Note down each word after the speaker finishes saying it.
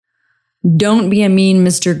Don't be a mean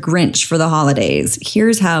Mr. Grinch for the holidays.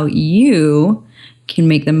 Here's how you can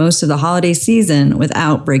make the most of the holiday season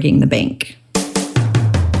without breaking the bank.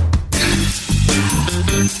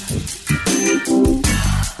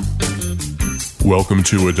 Welcome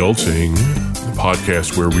to Adulting, the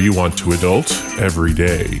podcast where we want to adult every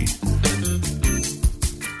day.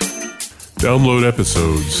 Download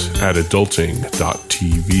episodes at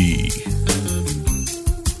adulting.tv.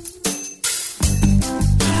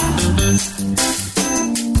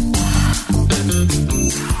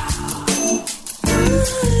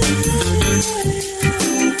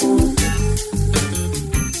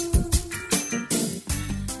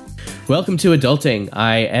 Welcome to Adulting.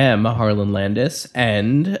 I am Harlan Landis,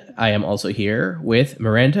 and I am also here with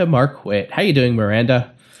Miranda Marquit. How you doing,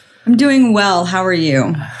 Miranda? I'm doing well. How are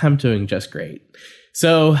you? I'm doing just great.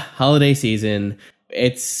 So, holiday season,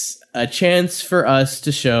 it's a chance for us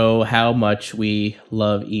to show how much we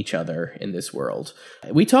love each other in this world.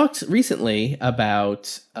 We talked recently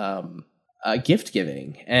about gift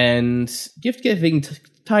giving, and gift giving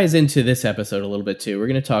ties into this episode a little bit too. We're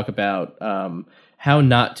going to talk about how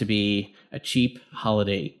not to be a cheap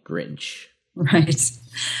holiday Grinch. Right.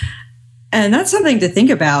 And that's something to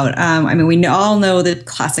think about. We all know the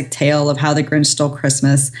classic tale of how the Grinch stole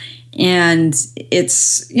Christmas. And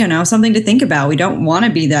it's, something to think about. We don't want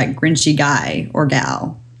to be that Grinchy guy or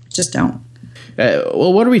gal. Just don't.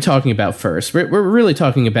 Well, what are we talking about first? We're really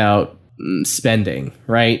talking about spending,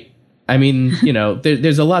 right? I mean,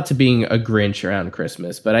 there's a lot to being a Grinch around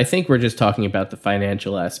Christmas, but I think we're just talking about the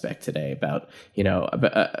financial aspect today.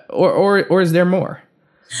 Or is there more?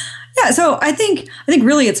 Yeah, so I think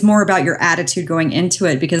really it's more about your attitude going into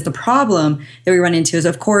it, because the problem that we run into is,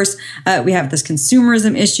 of course, we have this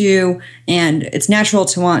consumerism issue, and it's natural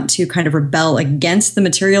to want to kind of rebel against the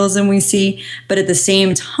materialism we see, but at the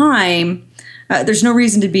same time, there's no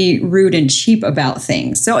reason to be rude and cheap about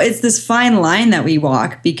things. So it's this fine line that we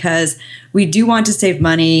walk, because we do want to save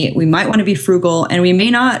money. We might want to be frugal, and we may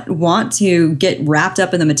not want to get wrapped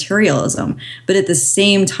up in the materialism. But at the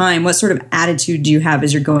same time, what sort of attitude do you have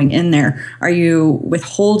as you're going in there? Are you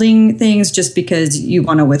withholding things just because you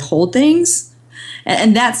want to withhold things?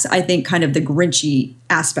 And that's, I think, kind of the Grinchy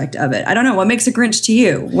aspect of it. I don't know. What makes a Grinch to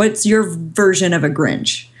you? What's your version of a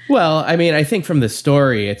Grinch? Well, I mean, I think from the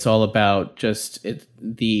story, it's all about just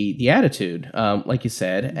the attitude, like you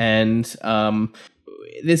said, and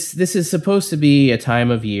this is supposed to be a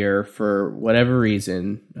time of year for whatever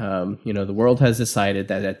reason. The world has decided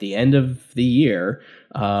that at the end of the year,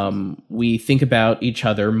 we think about each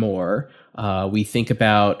other more. We think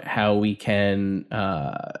about how we can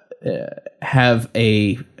have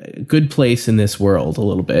a good place in this world a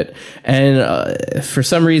little bit. And for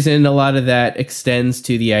some reason, a lot of that extends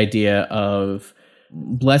to the idea of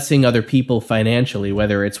blessing other people financially,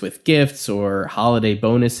 whether it's with gifts or holiday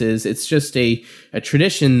bonuses. It's just a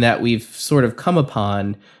tradition that we've sort of come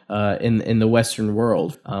upon in the Western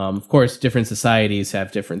world. Of course, different societies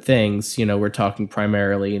have different things. We're talking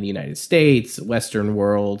primarily in the United States, Western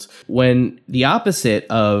world. When the opposite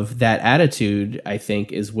of that attitude, I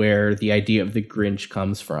think, is where the idea of the Grinch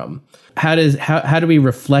comes from. How do we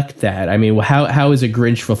reflect that? I mean, how is a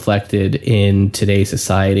Grinch reflected in today's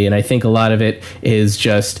society? And I think a lot of it is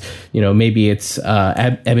just, maybe it's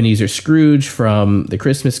Ebenezer Scrooge from The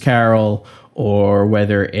Christmas Carol, or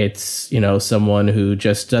whether it's, someone who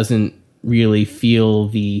just doesn't really feel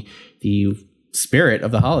the spirit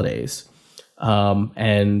of the holidays.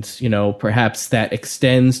 And perhaps that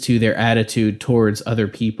extends to their attitude towards other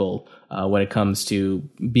people when it comes to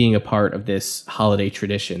being a part of this holiday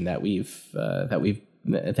tradition that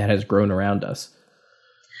has grown around us.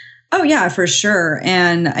 Oh, yeah, for sure.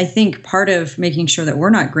 And I think part of making sure that we're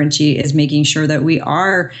not Grinchy is making sure that we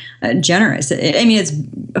are generous. I mean, it's,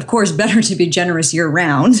 of course, better to be generous year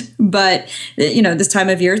round. But, this time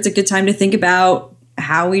of year, it's a good time to think about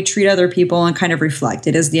how we treat other people and kind of reflect.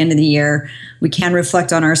 It is the end of the year. We can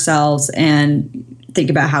reflect on ourselves and think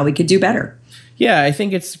about how we could do better. Yeah, I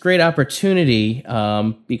think it's a great opportunity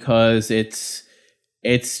because it's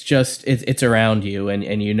around you, and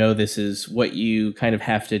this is what you kind of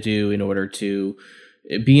have to do in order to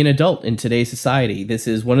be an adult in today's society. This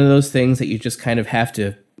is one of those things that you just kind of have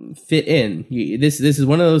to fit in. This is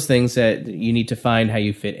one of those things that you need to find how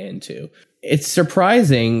you fit into. It's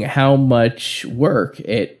surprising how much work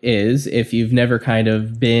it is if you've never kind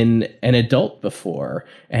of been an adult before,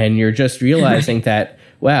 and you're just realizing that,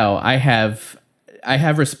 wow, I have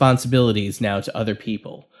responsibilities now to other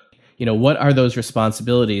people. What are those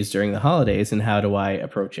responsibilities during the holidays, and how do I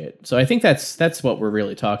approach it? So I think that's what we're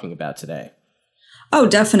really talking about today. Oh,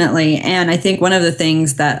 definitely. And I think one of the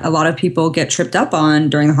things that a lot of people get tripped up on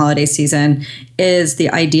during the holiday season is the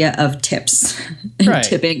idea of tips and Right.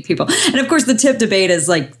 tipping people. And of course, the tip debate is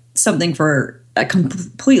like something for a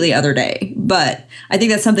completely other day. But I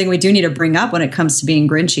think that's something we do need to bring up when it comes to being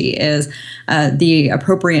Grinchy is the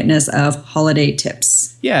appropriateness of holiday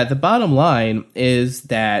tips. Yeah, the bottom line is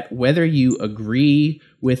that whether you agree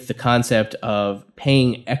with the concept of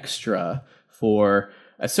paying extra for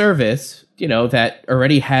a service, that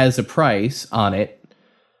already has a price on it,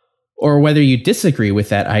 or whether you disagree with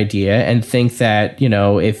that idea and think that,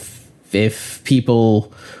 if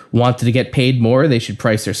people wanted to get paid more, they should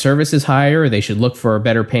price their services higher, or they should look for a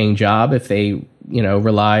better paying job if they,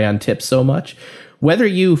 rely on tips so much. Whether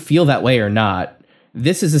you feel that way or not,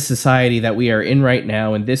 this is a society that we are in right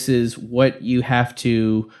now, and this is what you have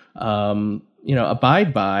to,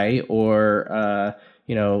 abide by or,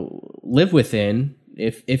 live within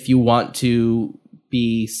if you want to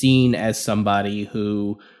be seen as somebody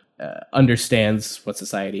who understands what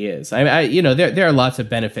society is. There are lots of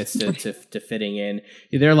benefits to fitting in.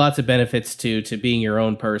 There are lots of benefits to being your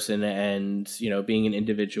own person and, being an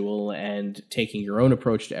individual and taking your own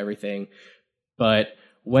approach to everything. But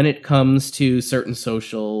when it comes to certain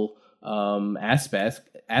social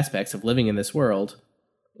aspects of living in this world,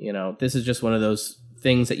 this is just one of those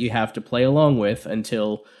things that you have to play along with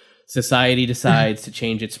until society decides to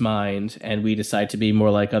change its mind and we decide to be more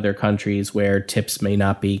like other countries where tips may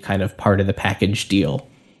not be kind of part of the package deal.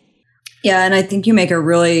 Yeah, and I think you make a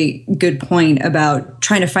really good point about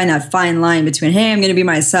trying to find that fine line between, hey, I'm going to be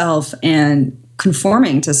myself and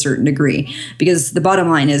conforming to a certain degree. Because the bottom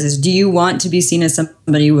line is do you want to be seen as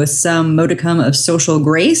somebody with some modicum of social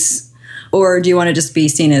grace, or do you want to just be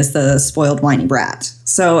seen as the spoiled, whiny brat?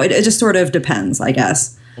 So it just sort of depends, I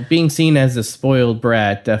guess. Being seen as a spoiled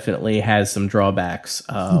brat definitely has some drawbacks.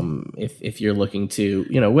 If you're looking to,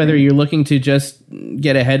 whether you're looking to just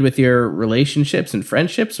get ahead with your relationships and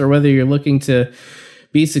friendships, or whether you're looking to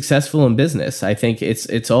be successful in business, I think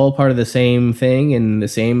it's all part of the same thing, and the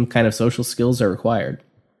same kind of social skills are required.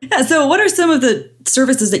 Yeah. So what are some of the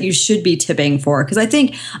services that you should be tipping for? Because I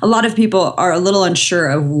think a lot of people are a little unsure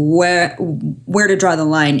of where to draw the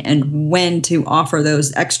line and when to offer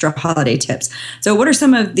those extra holiday tips. So what are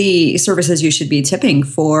some of the services you should be tipping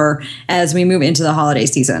for as we move into the holiday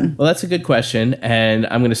season? Well, that's a good question. And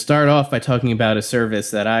I'm going to start off by talking about a service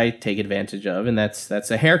that I take advantage of, and that's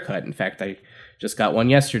a haircut. In fact, I just got one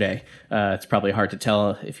yesterday. It's probably hard to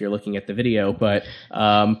tell if you're looking at the video, but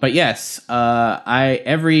yes, I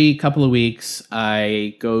every couple of weeks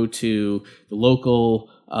I go to the local.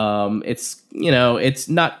 It's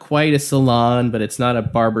not quite a salon, but it's not a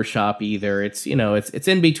barber shop either. It's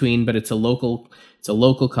in between, but it's a local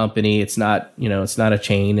company. It's not a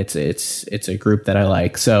chain. It's a group that I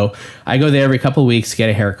like. So I go there every couple of weeks to get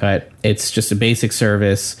a haircut. It's just a basic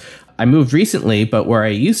service. I moved recently, but where I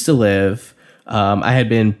used to live, I had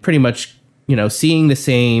been pretty much, seeing the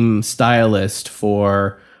same stylist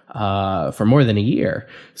for more than a year.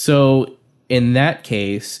 So in that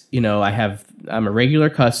case, I'm a regular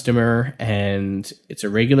customer and it's a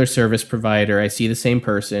regular service provider. I see the same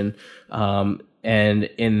person. And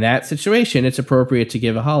in that situation, it's appropriate to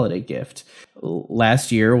give a holiday gift.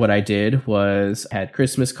 Last year, what I did was had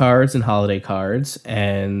Christmas cards and holiday cards,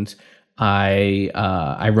 and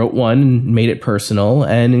I wrote one and made it personal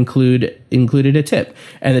and included a tip.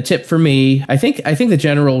 And the tip for me, I think the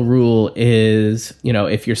general rule is,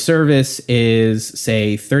 if your service is,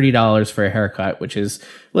 say, $30 for a haircut, which is a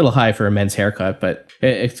little high for a men's haircut, but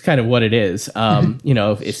it's kind of what it is.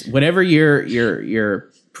 If it's whatever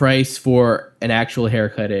your price for an actual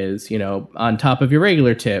haircut is, on top of your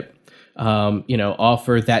regular tip,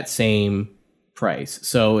 offer that same price.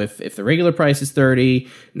 So if the regular price is $30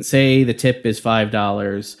 and say the tip is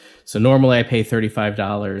 $5, so normally I pay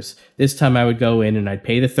 $35. This time I would go in and I'd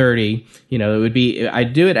pay the $30.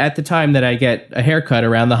 I'd do it at the time that I get a haircut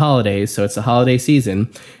around the holidays. So it's the holiday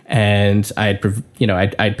season, and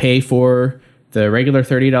I'd pay for the regular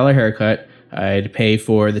 $30 haircut. I'd pay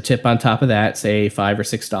for the tip on top of that, say $5 or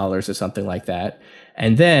 $6 or something like that.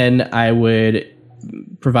 And then I would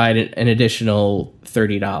provide an additional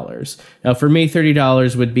 $30. Now, for me,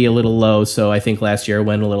 $30 would be a little low, so I think last year I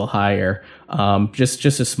went a little higher, just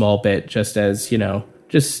a small bit, just as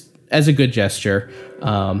a good gesture.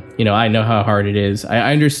 I know how hard it is.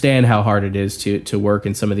 I understand how hard it is to work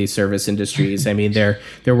in some of these service industries. I mean, they're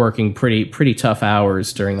working pretty tough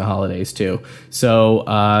hours during the holidays too.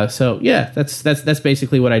 So yeah, that's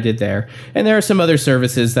basically what I did there. And there are some other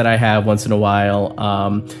services that I have once in a while.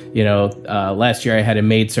 Last year I had a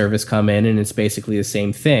maid service come in, and it's basically the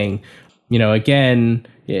same thing. Again,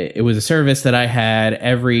 it was a service that I had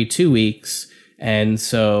every 2 weeks. And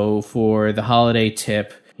so for the holiday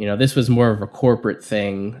tip, this was more of a corporate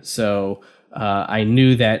thing. So I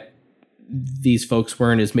knew that these folks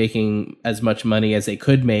weren't making as much money as they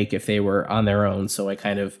could make if they were on their own. So I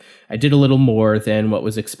did a little more than what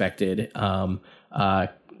was expected.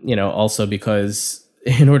 Also because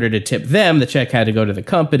in order to tip them, the check had to go to the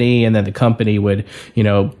company, and then the company would,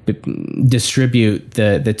 distribute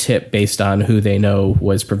the tip based on who they know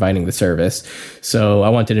was providing the service. So I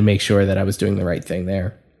wanted to make sure that I was doing the right thing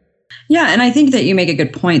there. Yeah, and I think that you make a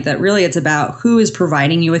good point that really it's about who is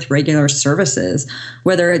providing you with regular services,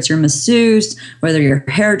 whether it's your masseuse, whether your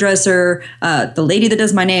hairdresser, the lady that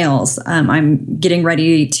does my nails. I'm getting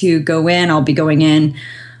ready to go in. I'll be going in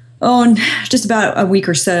in just about a week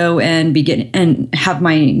or so and have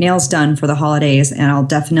my nails done for the holidays, and I'll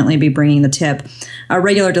definitely be bringing the tip. A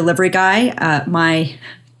regular delivery guy,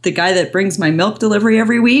 the guy that brings my milk delivery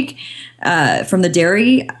every week from the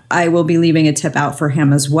dairy, I will be leaving a tip out for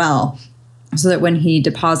him as well, so that when he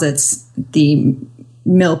deposits the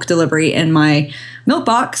milk delivery in my milk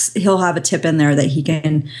box, he'll have a tip in there that he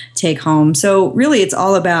can take home. So really, it's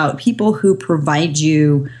all about people who provide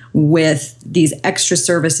you with these extra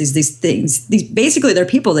services, these things. Basically, they're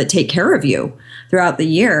people that take care of you throughout the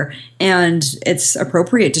year, and it's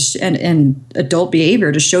appropriate to and adult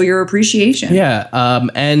behavior to show your appreciation. Yeah,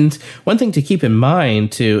 and one thing to keep in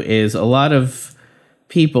mind too is a lot of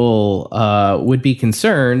people would be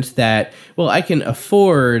concerned that, well, I can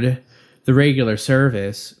afford the regular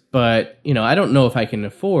service, but I don't know if I can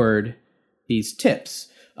afford these tips.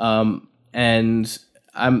 And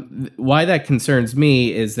why that concerns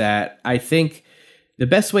me is that I think the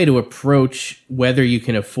best way to approach whether you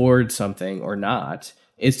can afford something or not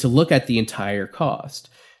is to look at the entire cost.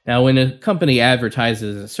 Now, when a company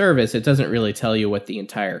advertises a service, it doesn't really tell you what the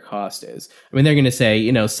entire cost is. I mean, they're going to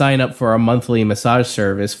say, sign up for a monthly massage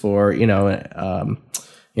service for, for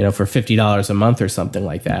 $50 a month or something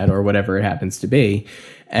like that, or whatever it happens to be.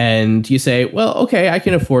 And you say, well, okay, I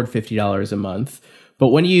can afford $50 a month. But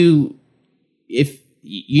when if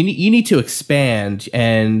you need to expand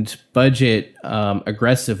and budget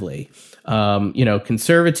aggressively,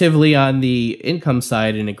 conservatively on the income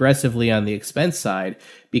side and aggressively on the expense side,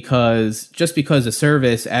 because just because a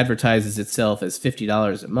service advertises itself as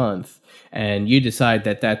 $50 a month, and you decide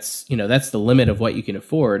that that's the limit of what you can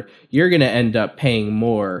afford, you're going to end up paying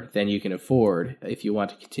more than you can afford if you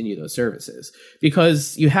want to continue those services.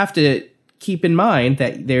 Because you have to keep in mind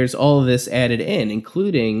that there's all of this added in,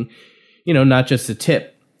 including, not just a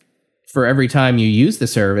tip for every time you use the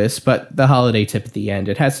service, but the holiday tip at the end.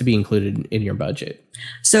 It has to be included in your budget.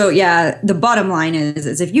 So yeah, the bottom line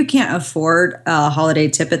is if you can't afford a holiday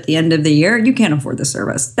tip at the end of the year, you can't afford the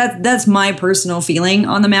service. That's my personal feeling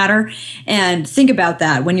on the matter. And think about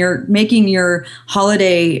that when you're making your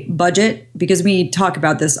holiday budget, because we talk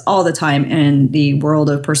about this all the time in the world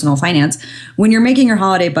of personal finance. When you're making your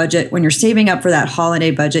holiday budget, when you're saving up for that holiday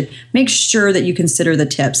budget, make sure that you consider the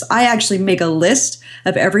tips. I actually make a list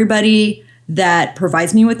of everybody that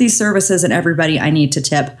provides me with these services and everybody I need to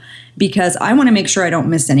tip, because I want to make sure I don't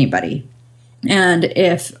miss anybody. And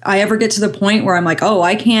if I ever get to the point where I'm like, oh,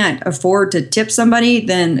 I can't afford to tip somebody,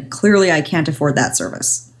 then clearly I can't afford that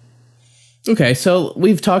service. Okay, so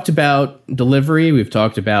we've talked about delivery, we've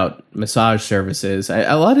talked about massage services.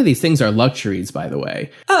 A lot of these things are luxuries, by the way.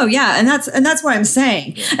 Oh yeah, and that's what I'm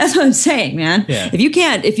saying. That's what I'm saying, man. Yeah.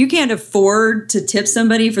 If you can't afford to tip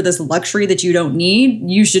somebody for this luxury that you don't need,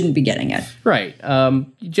 you shouldn't be getting it. Right.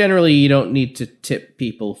 Generally, you don't need to tip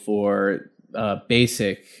people for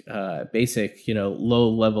basic, low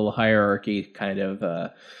level hierarchy kind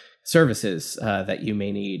of services that you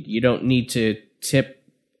may need. You don't need to tip.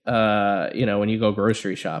 When you go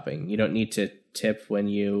grocery shopping, you don't need to tip when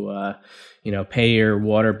you, pay your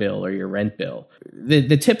water bill or your rent bill.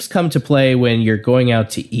 The tips come to play when you're going out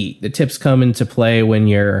to eat. The tips come into play when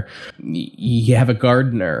you have a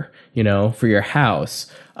gardener, for your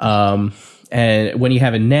house. And when you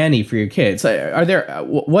have a nanny for your kids.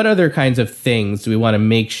 What other kinds of things do we want to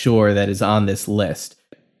make sure that is on this list?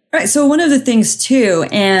 Right. So one of the things too,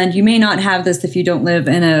 and you may not have this if you don't live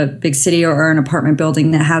in a big city or an apartment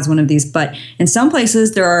building that has one of these, but in some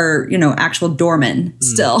places there are, actual doormen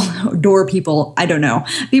still, door people. I don't know.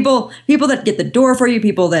 People that get the door for you,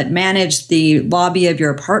 people that manage the lobby of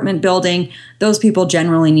your apartment building. Those people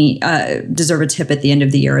generally deserve a tip at the end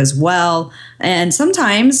of the year as well. And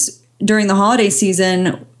sometimes during the holiday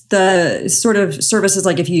season, the sort of services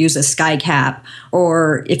like if you use a SkyCap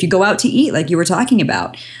or if you go out to eat like you were talking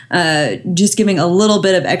about, just giving a little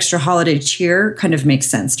bit of extra holiday cheer kind of makes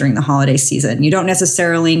sense during the holiday season. You don't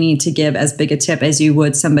necessarily need to give as big a tip as you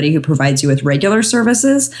would somebody who provides you with regular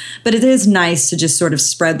services, but it is nice to just sort of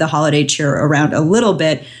spread the holiday cheer around a little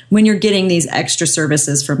bit when you're getting these extra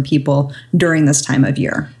services from people during this time of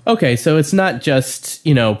year. Okay, so it's not just,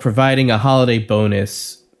 providing a holiday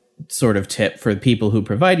bonus sort of tip for the people who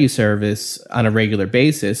provide you service on a regular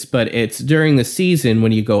basis, but it's during the season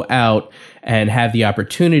when you go out and have the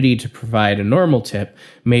opportunity to provide a normal tip.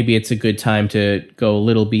 Maybe it's a good time to go a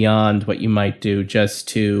little beyond what you might do just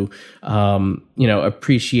to,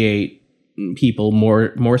 appreciate people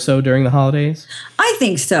more so during the holidays? I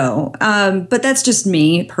think so. But that's just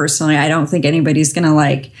me personally. I don't think anybody's going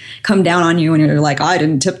to come down on you when you're like, oh, I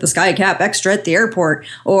didn't tip the SkyCap extra at the airport,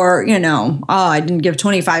 or, I didn't give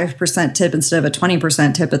 25% tip instead of a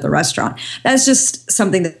 20% tip at the restaurant. That's just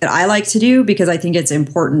something that I like to do because I think it's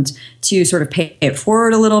important to sort of pay it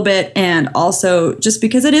forward a little bit. And also just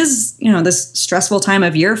because it is, this stressful time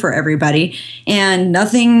of year for everybody, and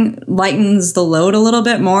nothing lightens the load a little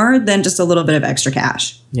bit more than just a little bit of extra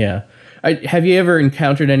cash. Yeah. Have you ever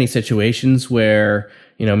encountered any situations where,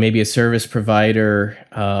 maybe a service provider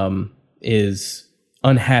is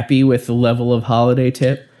unhappy with the level of holiday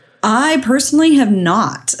tip? I personally have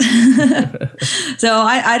not. So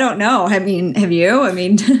I don't know. I mean, have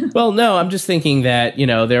you? Well, no, I'm just thinking that,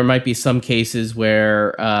 there might be some cases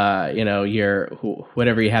where, you're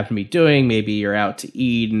whatever you happen to be doing, maybe you're out to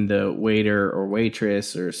eat and the waiter or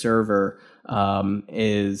waitress or server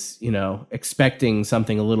is, expecting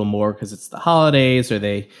something a little more because it's the holidays,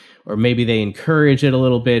 or maybe they encourage it a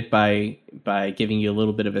little bit by giving you a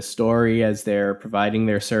little bit of a story as they're providing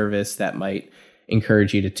their service that might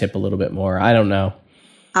encourage you to tip a little bit more. I don't know.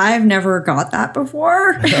 I've never got that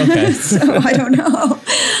before. Okay. So I don't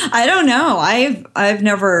know. I've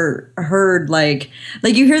never heard like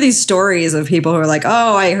you hear these stories of people who are like,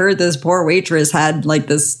 oh, I heard this poor waitress had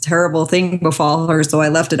this terrible thing befall her, so I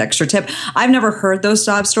left an extra tip. I've never heard those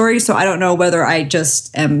sob stories, so I don't know whether I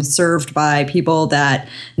just am served by people that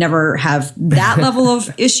never have that level of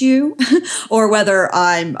issue, or whether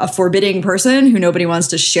I'm a forbidding person who nobody wants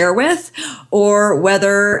to share with, or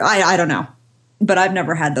whether I don't know. But I've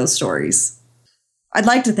never had those stories. I'd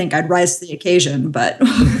like to think I'd rise to the occasion, but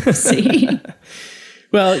we'll see.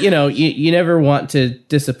 Well, you never want to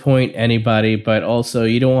disappoint anybody, but also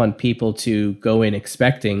you don't want people to go in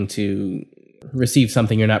expecting to receive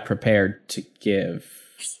something you're not prepared to give.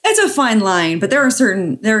 It's a fine line, but there are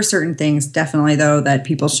certain things definitely though that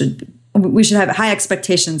we should have high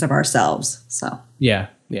expectations of ourselves. So yeah,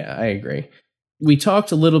 I agree. We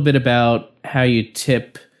talked a little bit about how you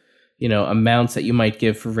tip, amounts that you might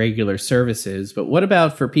give for regular services. But what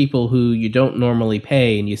about for people who you don't normally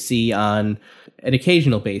pay and you see on an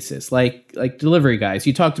occasional basis, like delivery guys?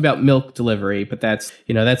 You talked about milk delivery, but that's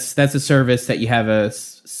a service that you have a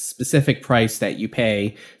specific price that you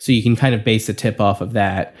pay, so you can kind of base a tip off of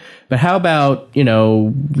that. But how about,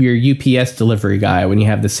 your UPS delivery guy when you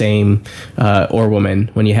have the same, or woman,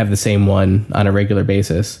 when you have the same one on a regular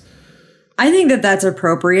basis? I think that that's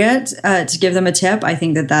appropriate to give them a tip. I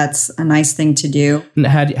think that that's a nice thing to do. And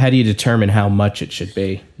how do you determine how much it should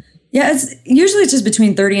be? Yeah, it's usually just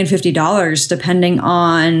between $30 and $50, depending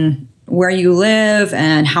on where you live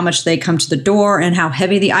and how much they come to the door and how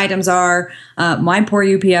heavy the items are. My poor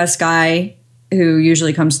UPS guy, who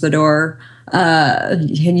usually comes to the door,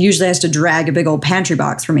 he usually has to drag a big old pantry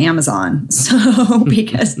box from Amazon. So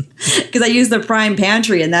because I use the Prime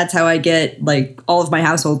Pantry, and that's how I get all of my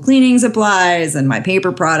household cleaning supplies and my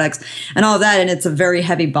paper products and all of that. And it's a very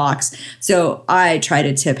heavy box. So I try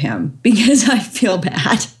to tip him because I feel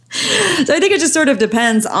bad. So I think it just sort of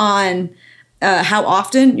depends on how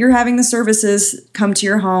often you're having the services come to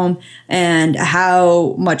your home and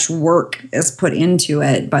how much work is put into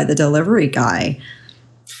it by the delivery guy.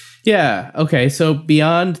 Yeah. Okay. So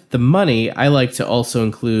beyond the money, I like to also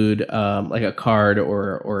include a card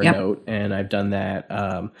or a note, and I've done that.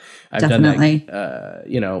 Definitely. Done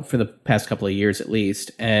that, for the past couple of years at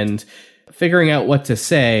least. And figuring out what to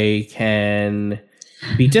say can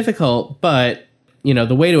be difficult, but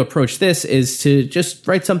the way to approach this is to just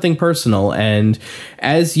write something personal. And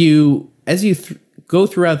as you go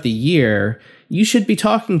throughout the year, you should be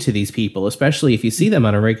talking to these people, especially if you see them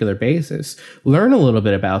on a regular basis. Learn a little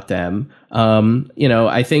bit about them.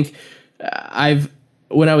 I think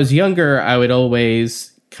when I was younger, I would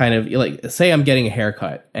always kind of like, say I'm getting a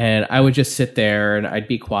haircut, and I would just sit there and I'd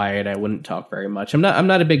be quiet. I wouldn't talk very much. I'm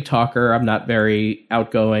not a big talker. I'm not very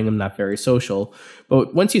outgoing. I'm not very social.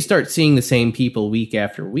 But once you start seeing the same people week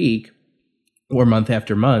after week or month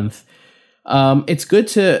after month, it's good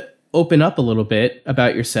to open up a little bit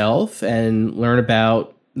about yourself and learn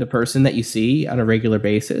about the person that you see on a regular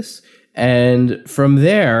basis. And from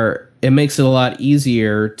there, it makes it a lot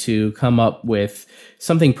easier to come up with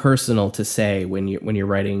something personal to say when you're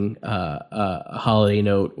writing a holiday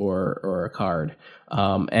note or a card.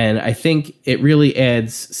 And I think it really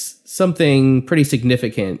adds something pretty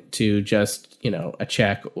significant to just, a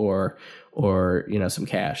check or some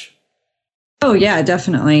cash. Oh yeah,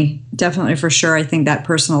 definitely. Definitely, for sure. I think that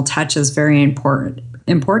personal touch is very important.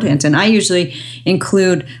 And I usually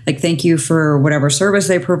include like, thank you for whatever service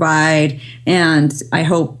they provide. And I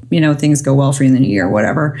hope, things go well for you in the new year,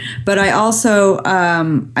 whatever. But I also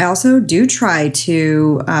do try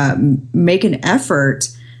to make an effort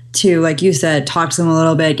to, like you said, talk to them a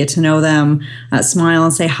little bit, get to know them, smile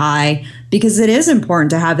and say hi, because it is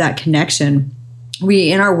important to have that connection.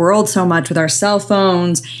 We, in our world so much with our cell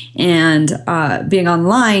phones and being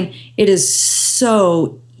online, it is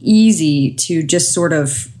so easy to just sort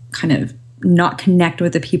of kind of not connect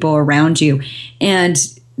with the people around you. And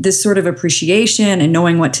this sort of appreciation and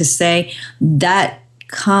knowing what to say, that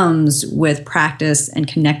comes with practice and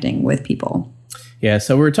connecting with people. Yeah,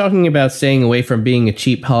 so we're talking about staying away from being a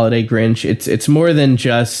cheap holiday Grinch. It's more than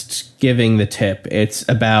just giving the tip. It's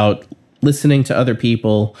about listening to other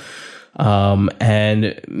people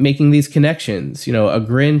and making these connections. A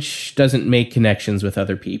Grinch doesn't make connections with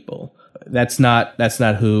other people. That's not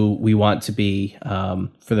who we want to be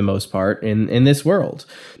for the most part in this world.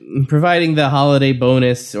 Providing the holiday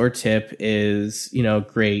bonus or tip is,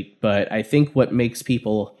 great, but I think what makes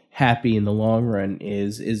people happy in the long run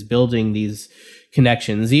is building these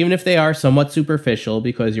connections, even if they are somewhat superficial,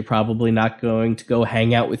 because you're probably not going to go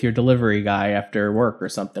hang out with your delivery guy after work or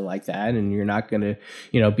something like that, and you're not going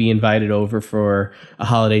to, be invited over for a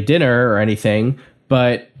holiday dinner or anything.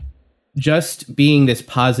 But just being this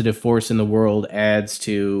positive force in the world adds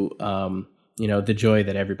to, the joy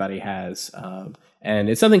that everybody has. And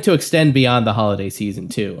it's something to extend beyond the holiday season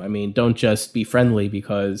too. I mean, don't just be friendly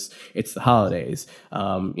because it's the holidays.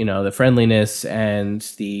 The friendliness and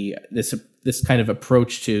this kind of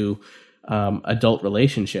approach to adult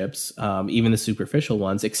relationships, even the superficial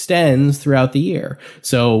ones, extends throughout the year.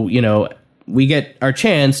 So, we get our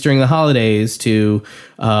chance during the holidays to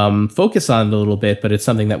focus on it a little bit, but it's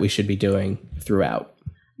something that we should be doing throughout.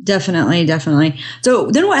 Definitely. So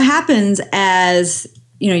then what happens as,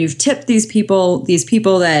 you've tipped these people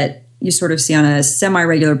that you sort of see on a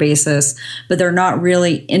semi-regular basis, but they're not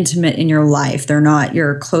really intimate in your life. They're not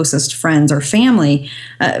your closest friends or family.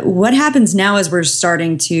 What happens now as we're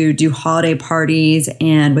starting to do holiday parties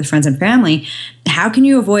and with friends and family? How can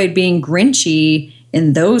you avoid being Grinchy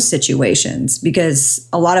in those situations? Because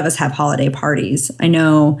a lot of us have holiday parties. I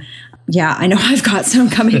know I've got some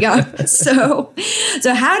coming up. So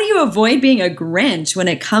how do you avoid being a Grinch when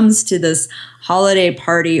it comes to this holiday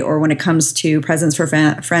party or when it comes to presents for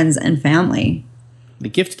friends and family? The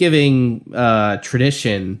gift giving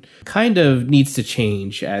tradition kind of needs to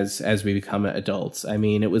change as we become adults. I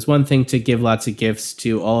mean, it was one thing to give lots of gifts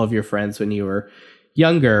to all of your friends when you were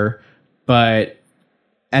younger, but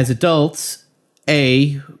as adults,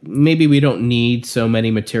 maybe we don't need so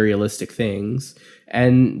many materialistic things.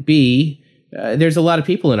 And B, there's a lot of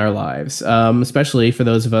people in our lives, especially for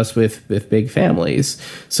those of us with big families.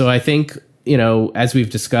 So I think, as we've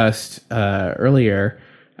discussed earlier,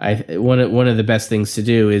 one of the best things to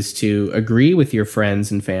do is to agree with your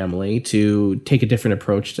friends and family to take a different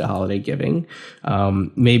approach to holiday giving.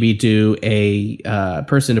 Maybe do a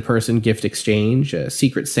person-to-person gift exchange, a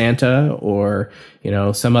Secret Santa, or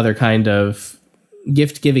some other kind of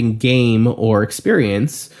gift-giving game or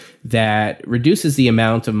experience that reduces the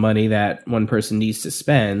amount of money that one person needs to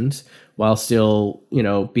spend while still,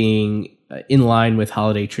 being in line with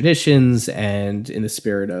holiday traditions and in the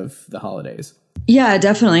spirit of the holidays. Yeah,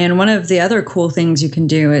 definitely. And one of the other cool things you can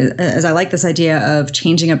do is I like this idea of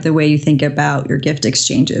changing up the way you think about your gift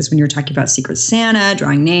exchanges when you're talking about Secret Santa,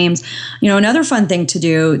 drawing names. Another fun thing to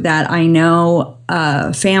do that I know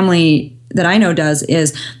family that I know does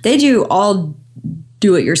is they do all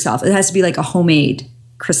do it yourself. It has to be like a homemade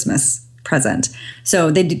Christmas present. So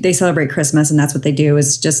they celebrate Christmas, and that's what they do,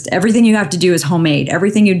 is just everything you have to do is homemade.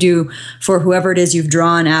 Everything you do for whoever it is you've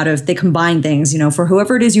drawn out of, they combine things, for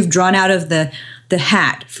whoever it is you've drawn out of the the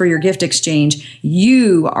hat for your gift exchange.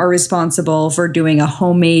 You are responsible for doing a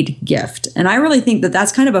homemade gift. And I really think that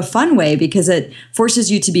that's kind of a fun way because it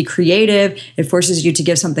forces you to be creative. It forces you to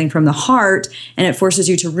give something from the heart, and it forces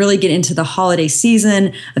you to really get into the holiday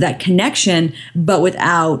season, that connection, but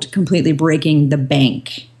without completely breaking the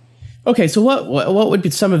bank. Okay, so what would be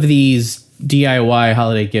some of these DIY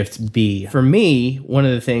holiday gifts be? For me, one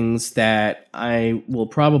of the things that I will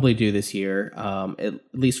probably do this year, at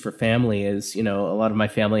least for family, is, a lot of my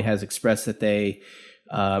family has expressed that they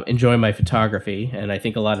enjoy my photography. And I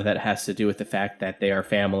think a lot of that has to do with the fact that they are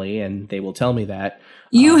family and they will tell me that.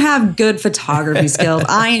 You have good photography skills.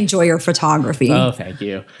 I enjoy your photography. Oh, thank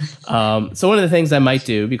you. So one of the things I might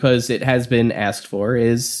do, because it has been asked for,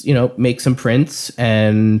 is, make some prints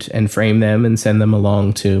and frame them and send them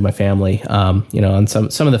along to my family, on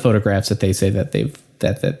some of the photographs that they say that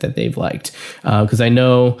they've liked. Because I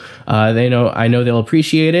know they'll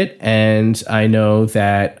appreciate it. And I know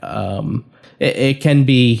that it can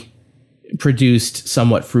be produced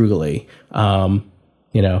somewhat frugally.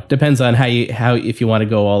 Depends on how if you want to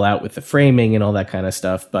go all out with the framing and all that kind of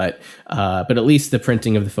stuff, but at least the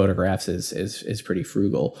printing of the photographs is pretty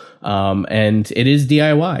frugal. And it is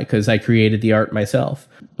DIY because I created the art myself.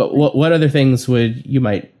 But what other things would you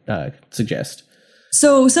might suggest?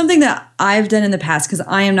 So something that I've done in the past, because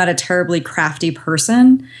I am not a terribly crafty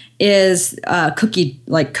person, is cookie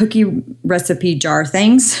recipe jar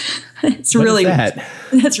things. It's really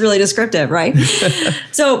that's really descriptive, right?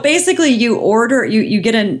 So basically, you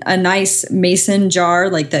get a nice mason jar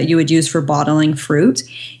like that you would use for bottling fruit.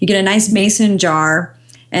 You get a nice mason jar,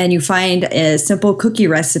 and you find a simple cookie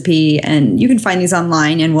recipe, and you can find these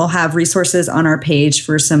online. And we'll have resources on our page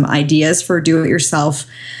for some ideas for do-it-yourself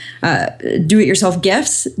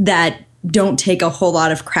gifts that don't take a whole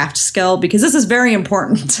lot of craft skill, because this is very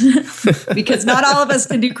important because not all of us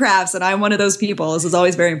can do crafts. And I'm one of those people. This is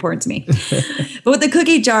always very important to me. But with the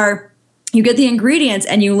cookie jar, you get the ingredients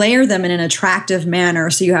and you layer them in an attractive manner.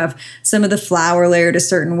 So you have some of the flour layered a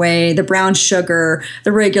certain way, the brown sugar,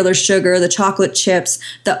 the regular sugar, the chocolate chips,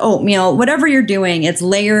 the oatmeal, whatever you're doing, it's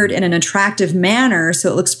layered in an attractive manner so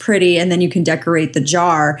it looks pretty, and then you can decorate the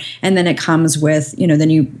jar, and then it comes with, then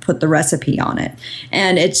you put the recipe on it.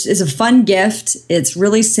 And it's a fun gift. It's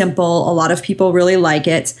really simple. A lot of people really like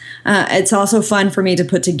it. It's also fun for me to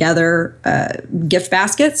put together gift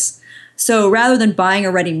baskets. So rather than buying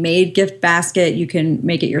a ready-made gift basket, you can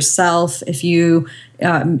make it yourself. If you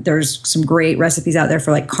there's some great recipes out there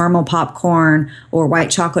for like caramel popcorn or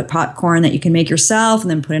white chocolate popcorn that you can make yourself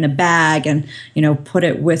and then put in a bag and put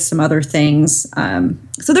it with some other things.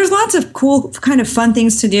 So there's lots of cool kind of fun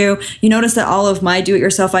things to do. You notice that all of my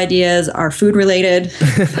do-it-yourself ideas are food related.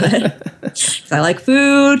 Because I like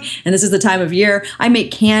food, and this is the time of year. I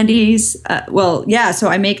make candies. So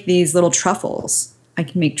I make these little truffles. I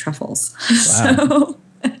can make truffles. Wow. So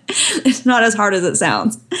it's not as hard as it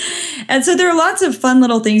sounds. And so there are lots of fun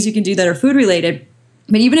little things you can do that are food related.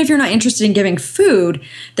 But even if you're not interested in giving food,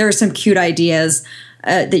 there are some cute ideas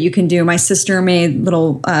that you can do. My sister made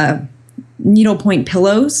little needlepoint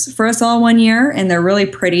pillows for us all one year, and they're really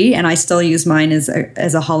pretty. And I still use mine as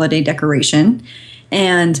a holiday decoration.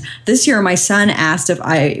 And this year, my son asked if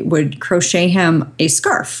I would crochet him a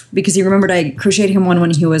scarf, because he remembered I crocheted him one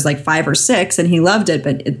when he was like 5 or 6, and he loved it,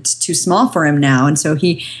 but it's too small for him now. And so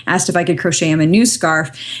he asked if I could crochet him a new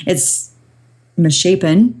scarf. It's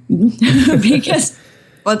misshapen because,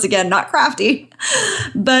 once again, not crafty,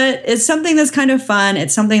 but it's something that's kind of fun.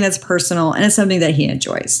 It's something that's personal, and it's something that he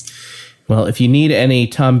enjoys. Well, if you need any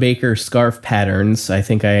Tom Baker scarf patterns, I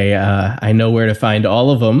think I know where to find all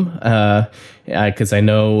of them. Because I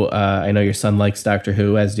know your son likes Doctor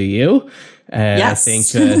Who, as do you. And yes. I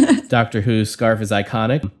think Doctor Who's scarf is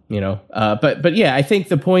iconic. But yeah, I think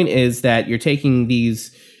the point is that you're taking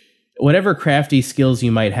these whatever crafty skills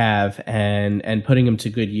you might have and putting them to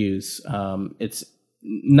good use. It's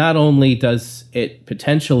not only does it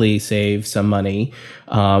potentially save some money,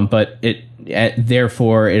 but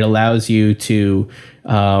therefore it allows you to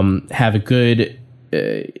have a good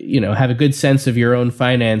sense of your own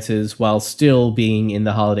finances while still being in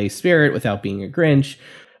the holiday spirit without being a Grinch,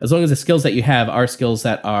 as long as the skills that you have are skills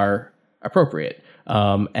that are appropriate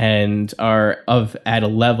and are at a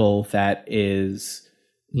level that is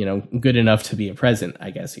good enough to be a present, I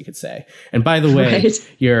guess you could say. And by the way,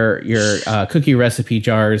 right. your cookie recipe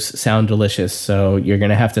jars sound delicious, so you're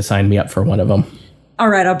going to have to sign me up for one of them. All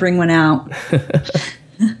right, I'll bring one out.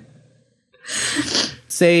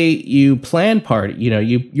 Say you plan party,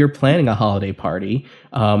 you're planning a holiday party.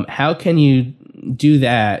 How can you do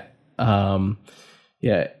that?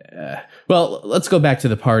 Yeah. Well, let's go back to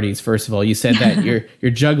the parties. First of all, you said that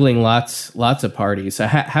you're juggling lots of parties. So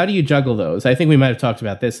how do you juggle those? I think we might have talked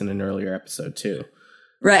about this in an earlier episode too.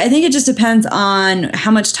 Right. I think it just depends on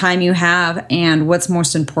how much time you have and what's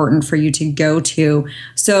most important for you to go to.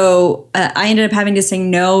 So I ended up having to say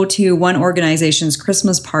no to one organization's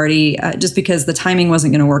Christmas party just because the timing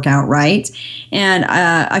wasn't going to work out right. And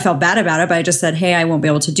I felt bad about it, but I just said, hey, I won't be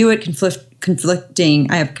able to do it.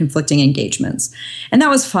 I have conflicting engagements. And that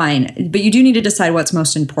was fine. But you do need to decide what's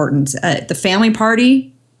most important. The family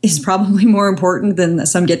party is probably more important than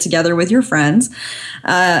some get together with your friends,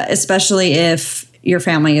 especially if your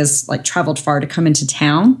family is like traveled far to come into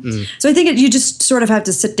town. So I think you just sort of have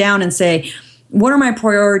to sit down and say, what are my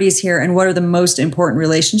priorities here and what are the most important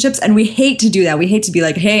relationships? And we hate to do that. We hate to be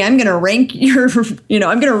like, hey, I'm going to rank I'm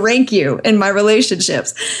going to rank you in my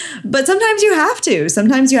relationships. But sometimes you have to.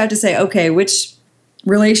 Sometimes you have to say, okay, which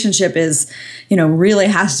relationship is, really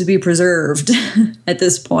has to be preserved at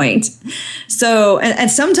this point. So,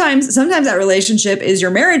 and sometimes that relationship is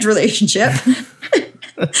your marriage relationship.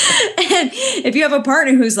 And if you have a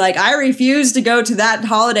partner who's like, I refuse to go to that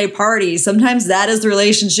holiday party, sometimes that is the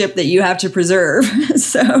relationship that you have to preserve.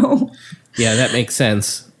 So, yeah, that makes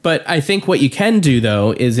sense. But I think what you can do,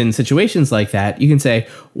 though, is in situations like that, you can say,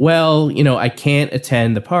 well, I can't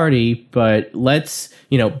attend the party, but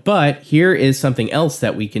but here is something else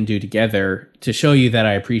that we can do together to show you that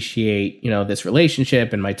I appreciate, this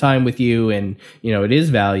relationship and my time with you. And, it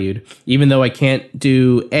is valued, even though I can't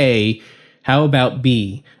do A. How about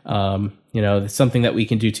B? Something that we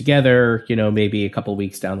can do together, maybe a couple of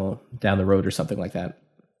weeks down the road or something like that.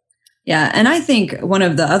 Yeah. And I think one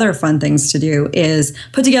of the other fun things to do is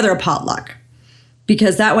put together a potluck,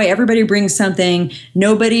 because that way everybody brings something.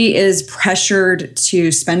 Nobody is pressured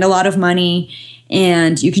to spend a lot of money,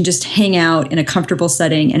 and you can just hang out in a comfortable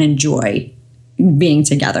setting and enjoy being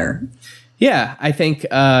together. Yeah, I think,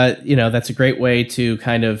 that's a great way to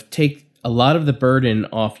kind of take a lot of the burden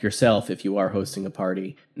off yourself if you are hosting a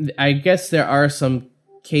party. I guess there are some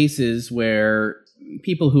cases where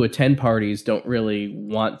people who attend parties don't really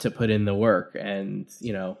want to put in the work, and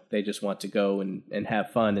they just want to go and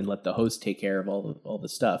have fun and let the host take care of all the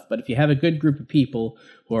stuff. But if you have a good group of people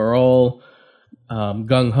who are all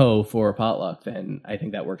gung-ho for a potluck, then I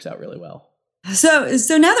think that works out really well. So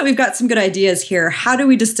now that we've got some good ideas here, how do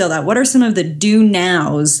we distill that? What are some of the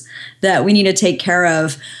do-nows that we need to take care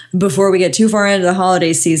of before we get too far into the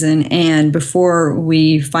holiday season and before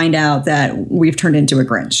we find out that we've turned into a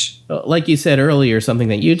Grinch? Like you said earlier, something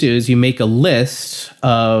that you do is you make a list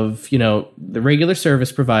of, the regular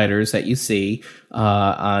service providers that you see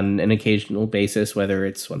on an occasional basis, whether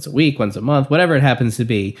it's once a week, once a month, whatever it happens to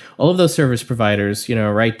be. All of those service providers,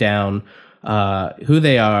 write down who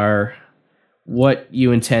they are, what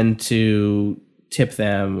you intend to tip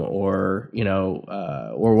them, or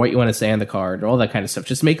or what you want to say on the card, or all that kind of stuff.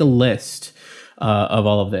 Just make a list of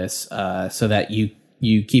all of this so that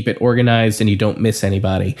you keep it organized and you don't miss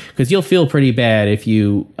anybody, because you'll feel pretty bad if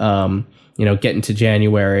you get into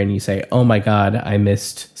January and you say, oh my God, I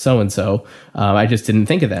missed so-and-so. I just didn't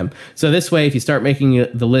think of them. So this way, if you start making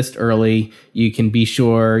the list early, you can be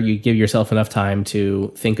sure you give yourself enough time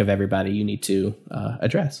to think of everybody you need to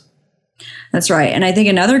address. That's right. And I think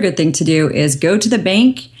another good thing to do is go to the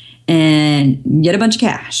bank and get a bunch of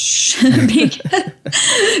cash.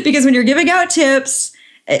 Because when you're giving out tips,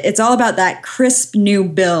 it's all about that crisp new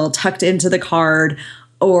bill tucked into the card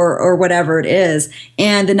or whatever it is.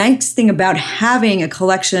 And the nice thing about having a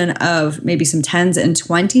collection of maybe some 10s and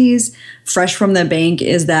 20s fresh from the bank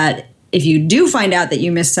is that if you do find out that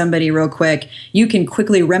you missed somebody real quick, you can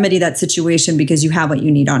quickly remedy that situation because you have what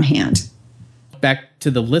you need on hand. Back to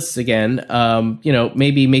the lists again,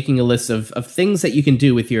 maybe making a list of things that you can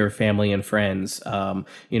do with your family and friends.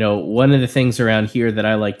 One of the things around here that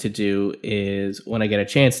I like to do is when I get a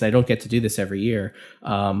chance, and I don't get to do this every year,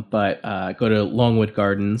 but go to Longwood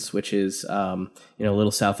Gardens, which is, a little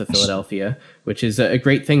south of Philadelphia, which is a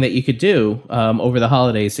great thing that you could do over the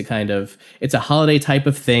holidays to it's a holiday type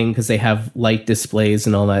of thing because they have light displays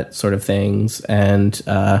and all that sort of things. And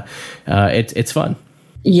it's fun.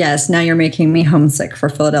 Yes, now you're making me homesick for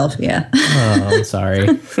Philadelphia. Oh, I'm sorry.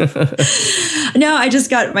 No, I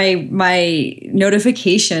just got my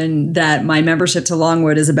notification that my membership to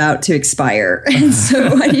Longwood is about to expire. And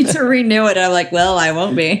so I need to renew it. I'm like, well, I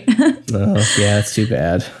won't be. Oh, yeah, it's too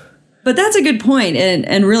bad. But that's a good point.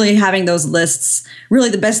 And really having those lists,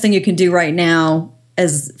 really the best thing you can do right now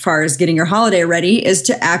as far as getting your holiday ready is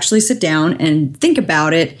to actually sit down and think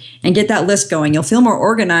about it and get that list going. You'll feel more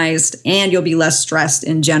organized and you'll be less stressed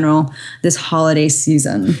in general this holiday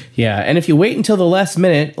season. Yeah. And if you wait until the last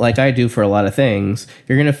minute, like I do for a lot of things,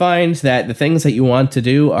 you're going to find that the things that you want to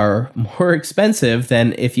do are more expensive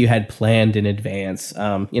than if you had planned in advance.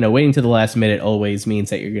 Waiting to the last minute always means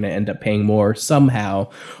that you're going to end up paying more somehow,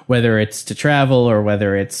 whether it's to travel or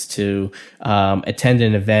whether it's to attend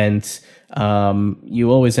an event. You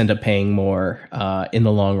always end up paying more in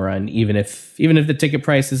the long run, even if the ticket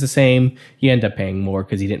price is the same, you end up paying more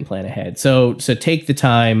because you didn't plan ahead. So take the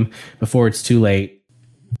time before it's too late.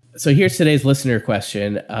 So here's today's listener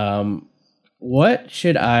question. What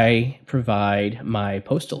should I provide my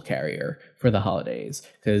postal carrier for the holidays?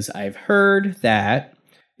 Because I've heard that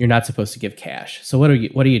you're not supposed to give cash. So what do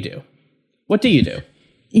you do? What do you do?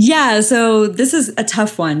 Yeah, so this is a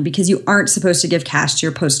tough one because you aren't supposed to give cash to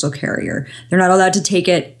your postal carrier. They're not allowed to take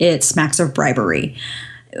it. It smacks of bribery.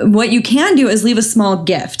 What you can do is leave a small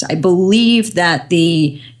gift. I believe that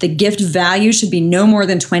the gift value should be no more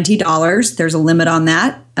than $20. There's a limit on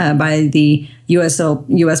that by the U.S.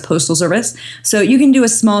 Postal Service. So you can do a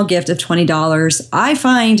small gift of $20. I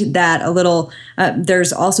find that a little,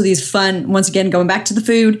 there's also these fun, once again, going back to the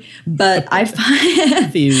food, but I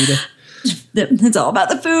find... Food. It's all about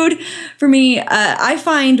the food for me. I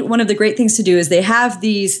find one of the great things to do is they have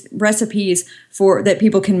these recipes that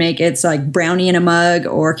people can make. It's like brownie in a mug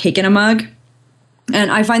or cake in a mug.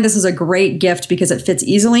 And I find this is a great gift because it fits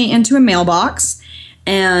easily into a mailbox.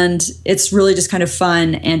 And it's really just kind of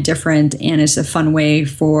fun and different. And it's a fun way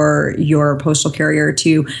for your postal carrier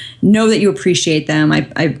to know that you appreciate them.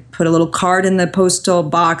 I put a little card in the postal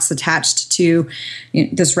box attached to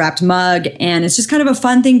this wrapped mug. And it's just kind of a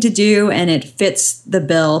fun thing to do. And it fits the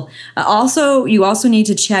bill. You also need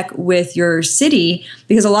to check with your city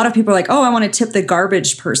because a lot of people are like, oh, I want to tip the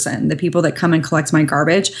garbage person, the people that come and collect my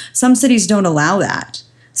garbage. Some cities don't allow that.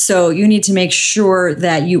 So you need to make sure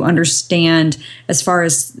that you understand, as far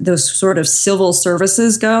as those sort of civil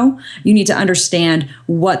services go, you need to understand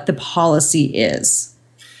what the policy is.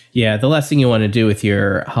 Yeah, the last thing you want to do with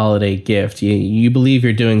your holiday gift, you believe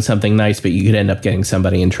you're doing something nice, but you could end up getting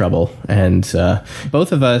somebody in trouble. And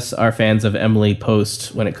both of us are fans of Emily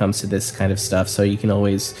Post when it comes to this kind of stuff. So you can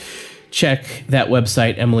always check that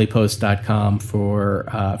website, emilypost.com,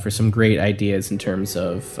 for some great ideas in terms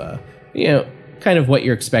of, kind of what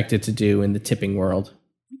you're expected to do in the tipping world.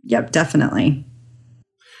 Yep, definitely.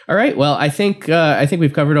 All right. Well, I think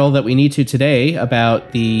we've covered all that we need to today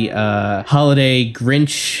about the holiday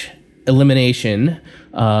Grinch elimination.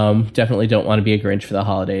 Definitely don't want to be a Grinch for the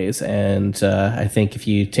holidays. And I think if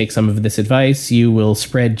you take some of this advice, you will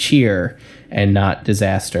spread cheer and not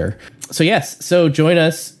disaster. So yes, so join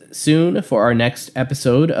us soon for our next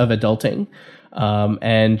episode of Adulting.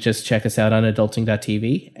 And just check us out on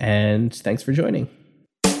adulting.tv. And thanks for joining.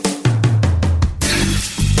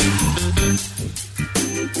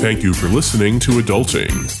 Thank you for listening to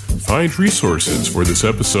Adulting. Find resources for this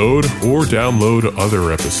episode or download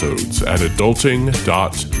other episodes at adulting.tv.